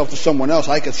compare myself to someone else,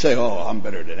 I could say, oh, I'm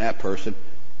better than that person.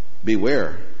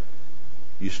 Beware.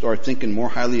 You start thinking more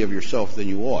highly of yourself than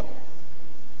you ought.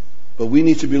 But we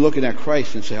need to be looking at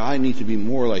Christ and say, I need to be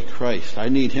more like Christ. I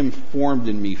need Him formed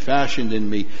in me, fashioned in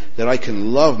me, that I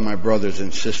can love my brothers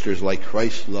and sisters like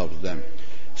Christ loves them.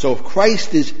 So if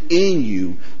Christ is in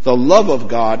you, the love of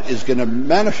God is going to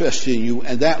manifest in you,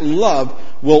 and that love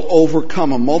will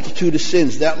overcome a multitude of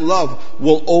sins. That love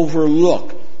will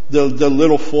overlook the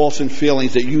little faults and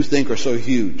feelings that you think are so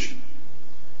huge.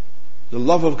 The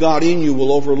love of God in you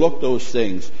will overlook those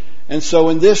things. And so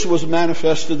in this was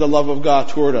manifested the love of God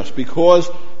toward us, because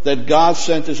that God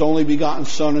sent His only begotten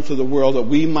Son into the world that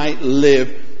we might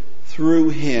live through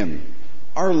Him.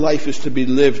 Our life is to be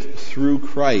lived through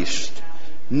Christ,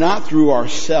 not through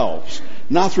ourselves,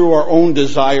 not through our own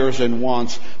desires and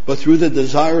wants, but through the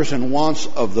desires and wants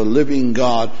of the living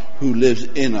God who lives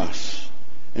in us.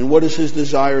 And what is His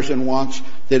desires and wants?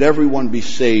 That everyone be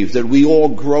saved, that we all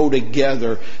grow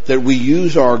together, that we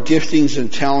use our giftings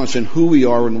and talents and who we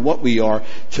are and what we are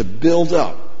to build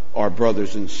up our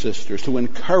brothers and sisters, to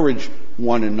encourage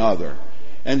one another.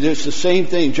 And it's the same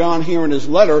thing. John here in his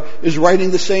letter is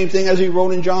writing the same thing as he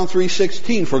wrote in John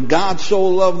 3:16. For God so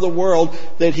loved the world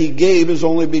that He gave His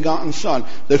only begotten Son,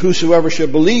 that whosoever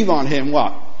should believe on Him,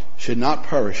 what? Should not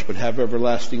perish, but have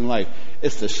everlasting life.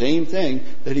 It's the same thing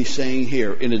that he's saying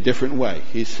here in a different way.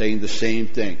 He's saying the same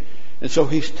thing. And so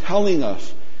he's telling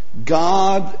us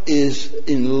God is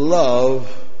in love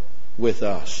with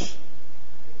us.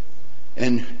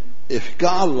 And if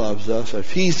God loves us,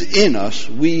 if He's in us,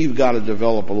 we've got to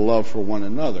develop a love for one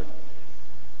another.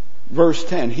 Verse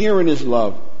 10, herein is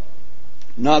love,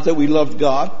 not that we loved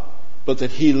God, but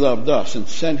that He loved us and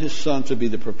sent His Son to be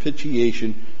the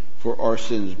propitiation for our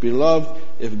sins. Beloved,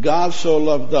 if God so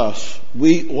loved us,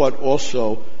 we ought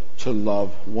also to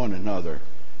love one another.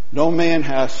 No man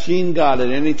hath seen God at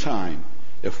any time.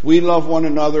 If we love one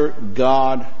another,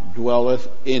 God dwelleth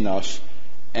in us,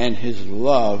 and His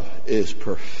love is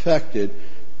perfected,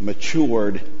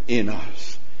 matured in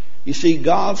us. You see,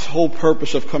 God's whole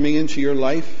purpose of coming into your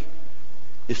life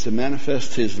is to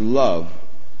manifest His love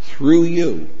through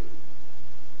you.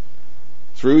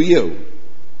 Through you.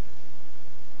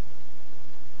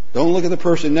 Don't look at the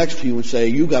person next to you and say,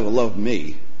 you got to love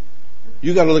me.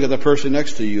 You got to look at the person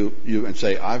next to you and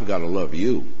say, I've got to love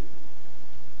you.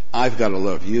 I've got to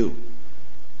love you.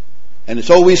 And it's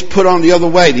always put on the other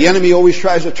way. The enemy always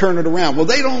tries to turn it around. Well,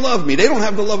 they don't love me. They don't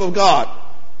have the love of God.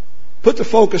 Put the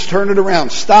focus, turn it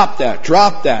around. Stop that.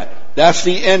 Drop that. That's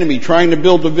the enemy trying to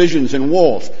build divisions and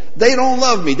walls. They don't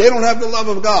love me. They don't have the love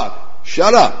of God.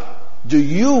 Shut up. Do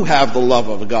you have the love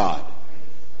of God?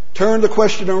 Turn the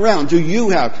question around. Do you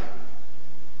have?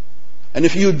 And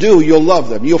if you do, you'll love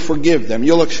them. You'll forgive them.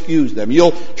 You'll excuse them.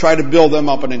 You'll try to build them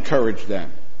up and encourage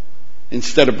them,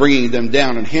 instead of bringing them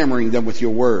down and hammering them with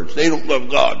your words. They don't love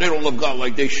God. They don't love God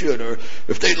like they should. Or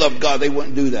if they loved God, they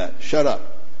wouldn't do that. Shut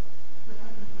up.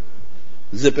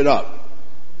 Zip it up.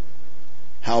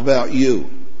 How about you?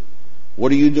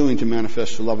 What are you doing to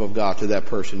manifest the love of God to that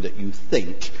person that you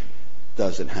think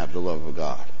doesn't have the love of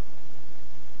God?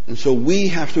 And so we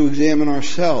have to examine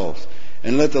ourselves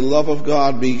and let the love of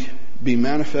God be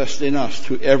manifest in us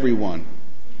to everyone,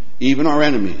 even our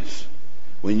enemies.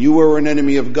 When you were an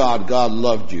enemy of God, God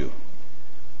loved you,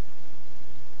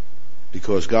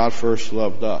 because God first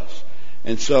loved us.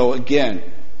 And so again,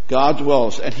 God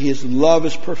dwells, and His love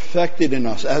is perfected in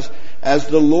us. As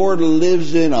the Lord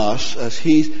lives in us,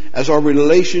 as our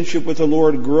relationship with the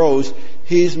Lord grows,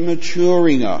 He's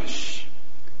maturing us.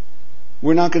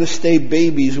 We're not going to stay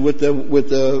babies with the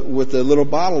little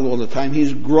bottle all the time.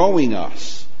 He's growing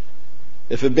us.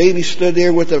 If a baby stood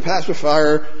there with a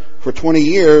pacifier for 20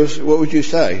 years, what would you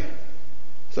say?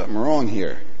 Something wrong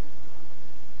here.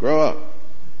 Grow up.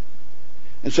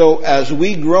 And so as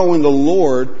we grow in the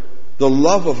Lord, the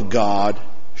love of God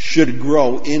should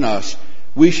grow in us.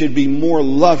 We should be more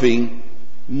loving,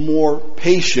 more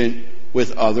patient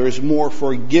with others, more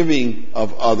forgiving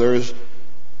of others.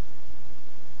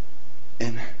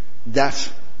 And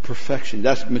that's perfection.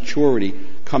 That's maturity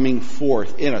coming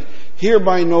forth in us.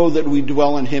 Hereby know that we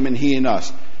dwell in Him and He in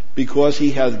us, because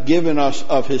He has given us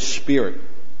of His Spirit.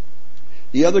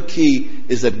 The other key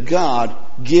is that God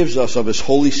gives us of His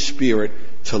Holy Spirit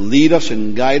to lead us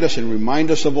and guide us and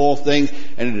remind us of all things.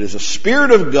 And it is the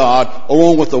Spirit of God,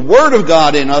 along with the Word of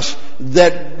God in us,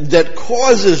 that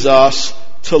causes us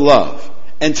to love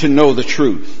and to know the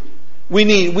truth. We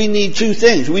need two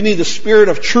things. We need the Spirit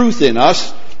of truth in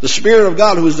us, the Spirit of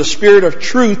God, who is the Spirit of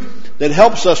truth, that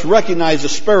helps us recognize the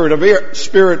spirit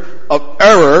of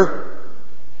error.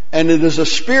 And it is the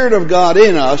Spirit of God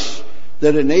in us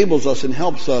that enables us and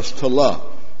helps us to love.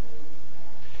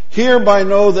 Hereby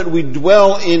know that we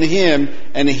dwell in Him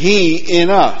and He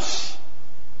in us.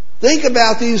 Think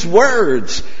about these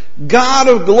words. God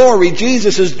of glory,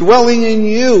 Jesus, is dwelling in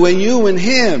you and you in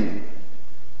Him.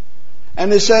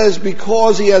 And it says,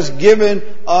 because He has given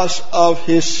us of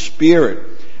His Spirit.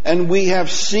 And we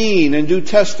have seen and do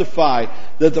testify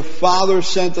that the Father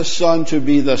sent the Son to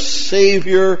be the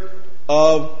Savior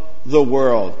of the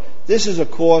world. This is a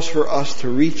cause for us to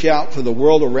reach out to the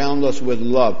world around us with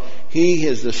love. He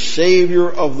is the Savior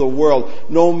of the world.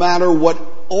 No matter what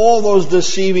all those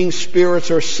deceiving spirits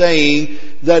are saying,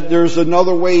 that there's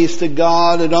another ways to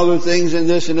God and other things and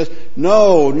this and this.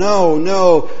 No.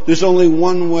 There's only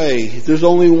one way. There's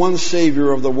only one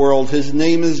Savior of the world. His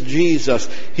name is Jesus.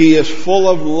 He is full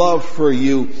of love for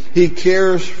you. He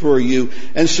cares for you.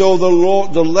 And so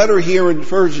the letter here in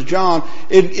 1 John,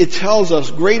 it tells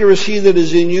us, greater is He that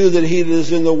is in you than he that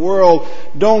is in the world.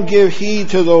 Don't give heed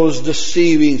to those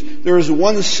deceivings. There is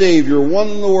one Savior,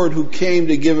 one Lord who came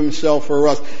to give Himself for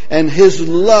us. And His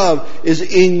love is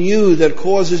in you that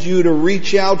causes you to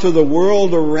reach out to the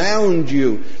world around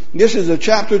you. This is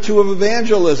chapter 2 of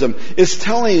evangelism. It's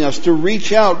telling us to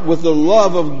reach out with the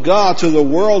love of God to the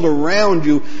world around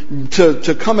you,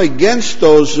 to come against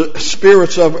those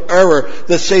spirits of error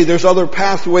that say there's other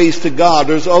pathways to God,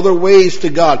 there's other ways to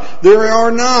God.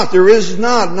 There is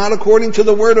not according to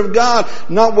the Word of God,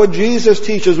 not what Jesus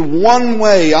teaches. One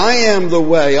way. I am the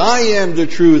way. I am the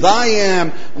truth. I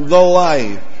am the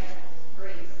life.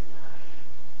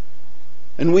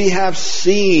 And we have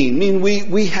seen,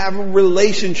 we have a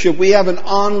relationship, we have an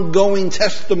ongoing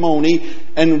testimony,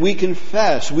 and we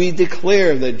confess, we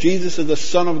declare that Jesus is the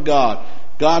Son of God.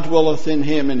 God dwelleth in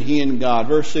Him and He in God.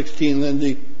 Verse 16,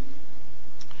 Lindy.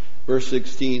 Verse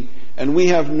 16. And we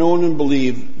have known and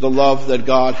believed the love that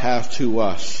God hath to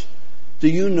us. Do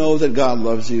you know that God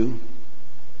loves you?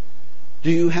 Do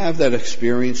you have that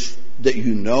experience that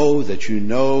you know, that you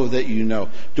know, that you know?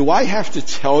 Do I have to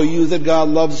tell you that God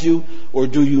loves you, or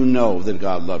do you know that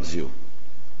God loves you?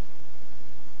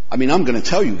 I'm going to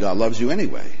tell you God loves you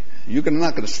anyway. You're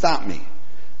not going to stop me.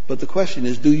 But the question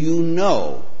is, do you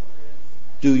know?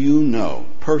 Do you know,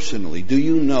 personally, do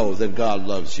you know that God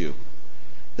loves you?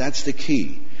 That's the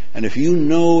key. And if you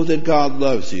know that God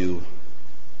loves you,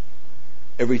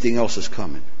 everything else is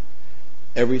coming.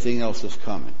 Everything else is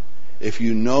coming. If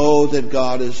you know that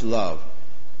God is love,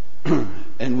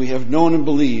 and we have known and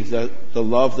believed that the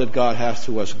love that God has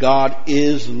to us, God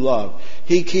is love.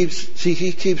 He keeps,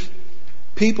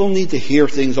 people need to hear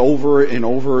things over and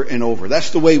over and over. That's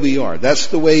the way we are. That's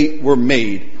the way we're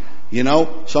made. You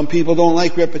know, some people don't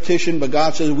like repetition, but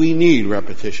God says we need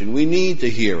repetition. We need to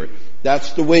hear it.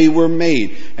 That's the way we're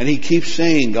made. And He keeps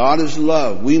saying, God is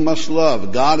love. We must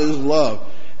love. God is love.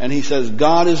 And He says,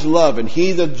 God is love. And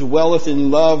he that dwelleth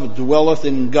in love dwelleth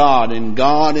in God, and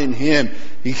God in him.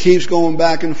 He keeps going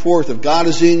back and forth. If God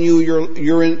is in you,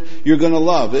 you're going to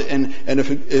love. And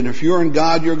if you're in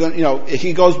God, you're going to, you know,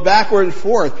 He goes backward and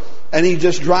forth, and He's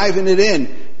just driving it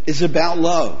in. It's about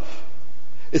love.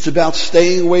 It's about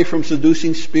staying away from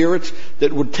seducing spirits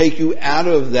that would take you out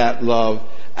of that love,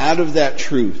 out of that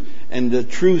truth. And the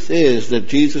truth is that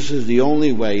Jesus is the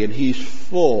only way, and He's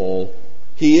full.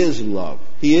 He is love.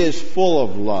 He is full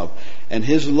of love. And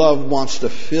His love wants to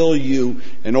fill you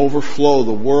and overflow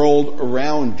the world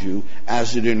around you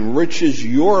as it enriches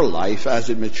your life, as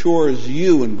it matures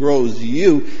you and grows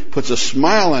you, puts a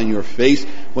smile on your face.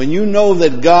 When you know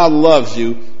that God loves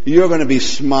you, you're going to be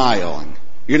smiling.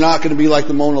 You're not going to be like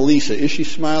the Mona Lisa. Is she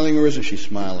smiling or isn't she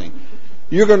smiling?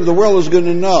 The world is going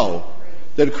to know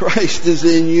that Christ is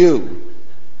in you.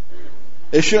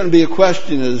 It shouldn't be a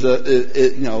question as,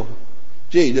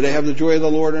 gee, did I have the joy of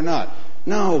the Lord or not?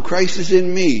 No, Christ is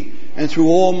in me. And through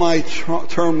all my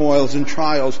turmoils and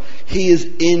trials, He is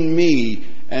in me.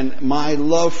 And my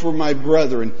love for my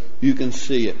brethren, you can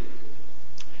see it.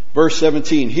 Verse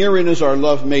 17, herein is our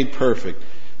love made perfect,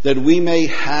 that we may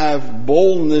have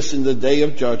boldness in the day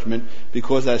of judgment,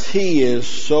 because as He is,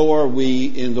 so are we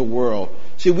in the world.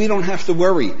 See, we don't have to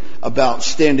worry about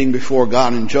standing before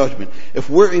God in judgment. If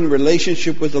we're in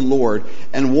relationship with the Lord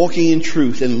and walking in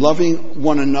truth and loving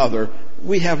one another,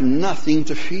 we have nothing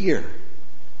to fear.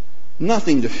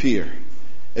 Nothing to fear.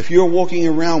 If you're walking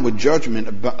around with judgment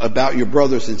about your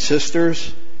brothers and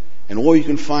sisters, and all you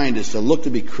can find is to look to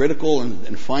be critical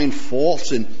and find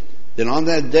faults, and then on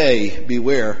that day,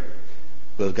 beware,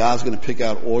 because God's going to pick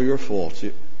out all your faults.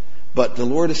 But the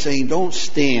Lord is saying, don't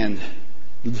stand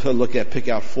to pick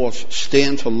out faults.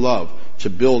 Stand to love, to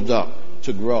build up,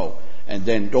 to grow. And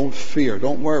then don't fear,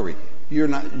 don't worry. You're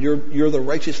the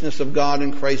righteousness of God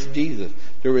in Christ Jesus.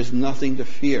 There is nothing to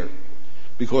fear.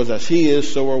 Because as He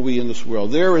is, so are we in this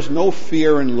world. There is no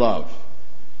fear in love.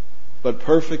 But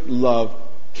perfect love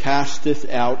casteth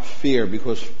out fear,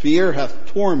 because fear hath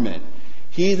torment.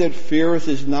 He that feareth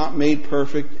is not made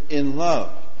perfect in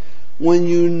love. When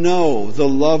you know the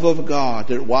love of God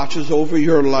that watches over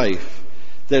your life,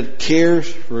 that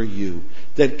cares for you,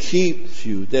 that keeps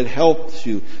you, that helps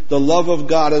you, the love of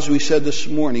God, as we said this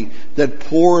morning, that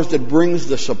brings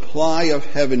the supply of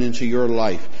heaven into your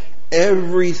life.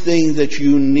 Everything that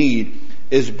you need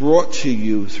is brought to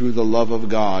you through the love of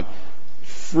God,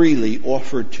 freely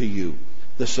offered to you.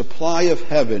 The supply of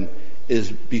heaven is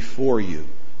before you.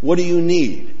 What do you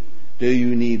need? Do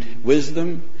you need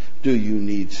wisdom? Do you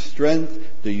need strength?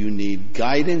 Do you need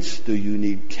guidance? Do you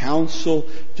need counsel?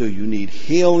 Do you need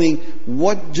healing?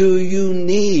 What do you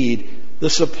need? The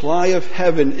supply of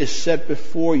heaven is set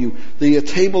before you. The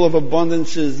table of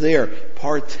abundance is there.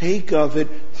 Partake of it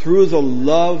through the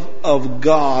love of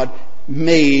God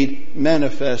made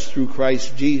manifest through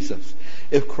Christ Jesus.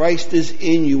 If Christ is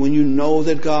in you and you know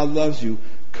that God loves you,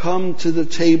 come to the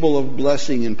table of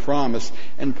blessing and promise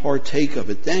and partake of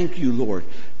it. Thank you, Lord,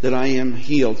 that I am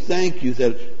healed. Thank you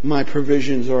that my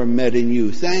provisions are met in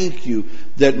you. Thank you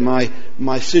that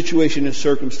my situation and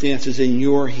circumstance is in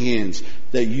your hands,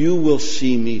 that you will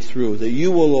see me through, that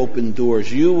you will open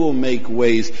doors, you will make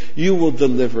ways, you will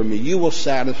deliver me, you will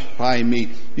satisfy me,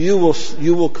 you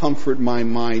will comfort my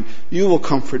mind, you will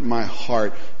comfort my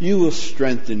heart, you will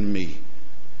strengthen me.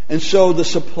 And so the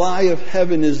supply of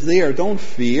heaven is there. Don't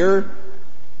fear.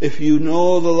 If you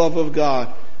know the love of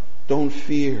God, don't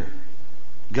fear.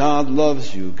 God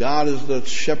loves you. God is the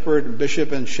shepherd,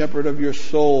 bishop and shepherd of your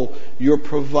soul, your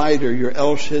provider, your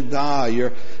El Shaddai,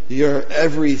 your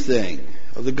everything.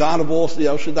 The God of all, the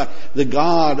El Shaddai, the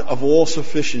God of all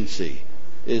sufficiency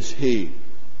is He.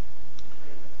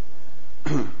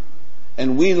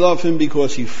 And we love Him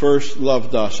because He first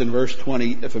loved us. In verse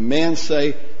 20, if a man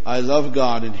say, I love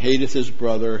God, and hateth his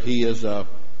brother, he is a...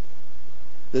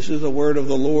 This is the word of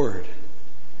the Lord.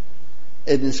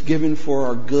 And it's given for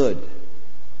our good.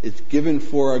 It's given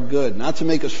for our good. Not to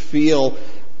make us feel,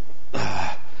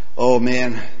 oh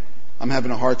man, I'm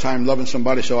having a hard time loving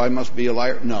somebody, so I must be a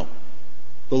liar. No.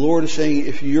 The Lord is saying,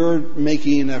 if you're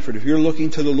making an effort, if you're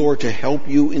looking to the Lord to help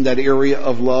you in that area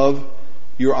of love,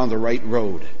 you're on the right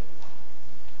road.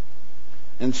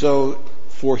 And so,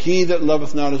 for he that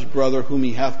loveth not his brother whom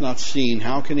he hath not seen,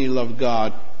 how can he love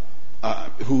God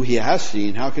who he has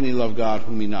seen? How can he love God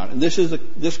whom he not? And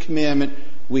this commandment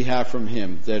we have from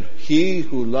Him, that he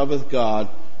who loveth God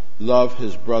love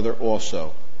his brother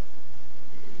also.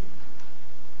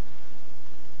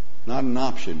 Not an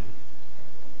option.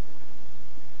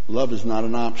 Love is not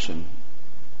an option.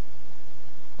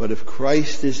 But if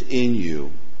Christ is in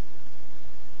you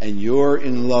and you're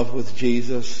in love with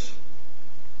Jesus,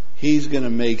 He's going to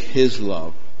make His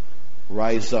love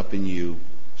rise up in you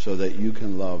so that you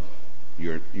can love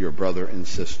your brother and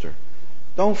sister.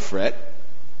 Don't fret.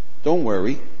 Don't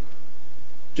worry.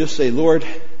 Just say, Lord,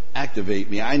 activate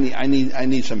me. I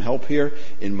need some help here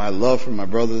in my love for my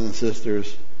brothers and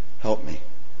sisters. Help me.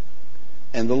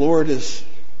 And the Lord is,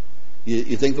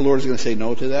 you think the Lord is going to say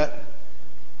no to that?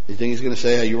 You think He's going to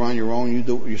say, hey, you're on your own, you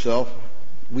do it yourself?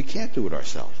 We can't do it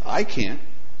ourselves. I can't.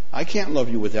 I can't love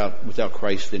you without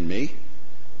Christ in me.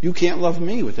 You can't love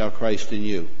me without Christ in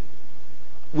you.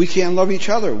 We can't love each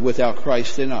other without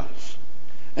Christ in us.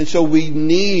 And so we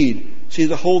need, see,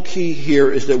 the whole key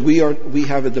here is that we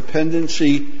have a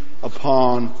dependency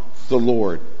upon the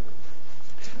Lord.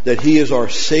 That He is our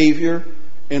Savior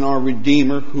and our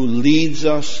Redeemer who leads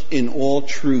us in all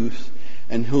truth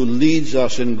and who leads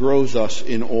us and grows us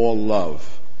in all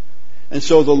love. And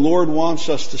so the Lord wants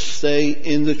us to stay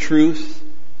in the truth,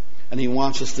 and He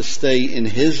wants us to stay in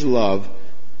His love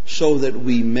so that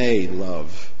we may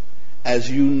love.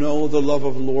 As you know the love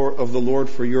of the Lord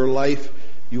for your life,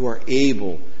 you are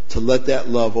able to let that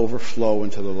love overflow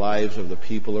into the lives of the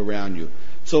people around you.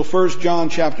 So 1 John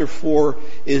chapter 4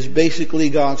 is basically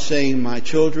God saying, my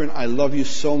children, I love you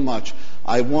so much.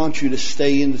 I want you to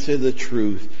stay into the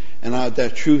truth. And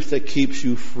that truth that keeps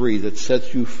you free, that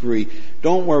sets you free.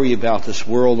 Don't worry about this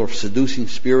world or seducing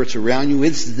spirits around you.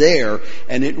 It's there,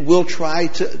 and it will try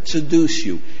to seduce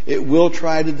you. It will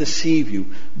try to deceive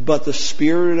you. But the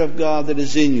Spirit of God that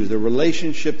is in you, the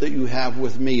relationship that you have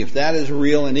with me, if that is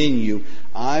real and in you,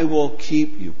 I will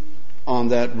keep you on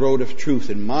that road of truth.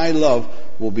 And my love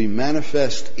will be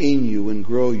manifest in you and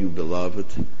grow you, beloved.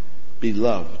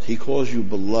 Beloved. He calls you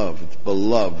beloved,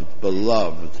 beloved,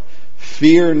 beloved.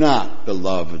 Fear not,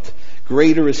 beloved.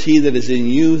 Greater is He that is in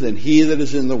you than he that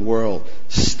is in the world.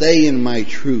 Stay in my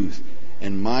truth,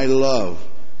 and my love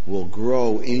will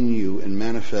grow in you and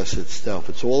manifest itself.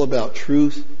 It's all about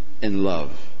truth and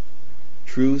love.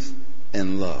 Truth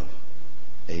and love.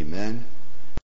 Amen.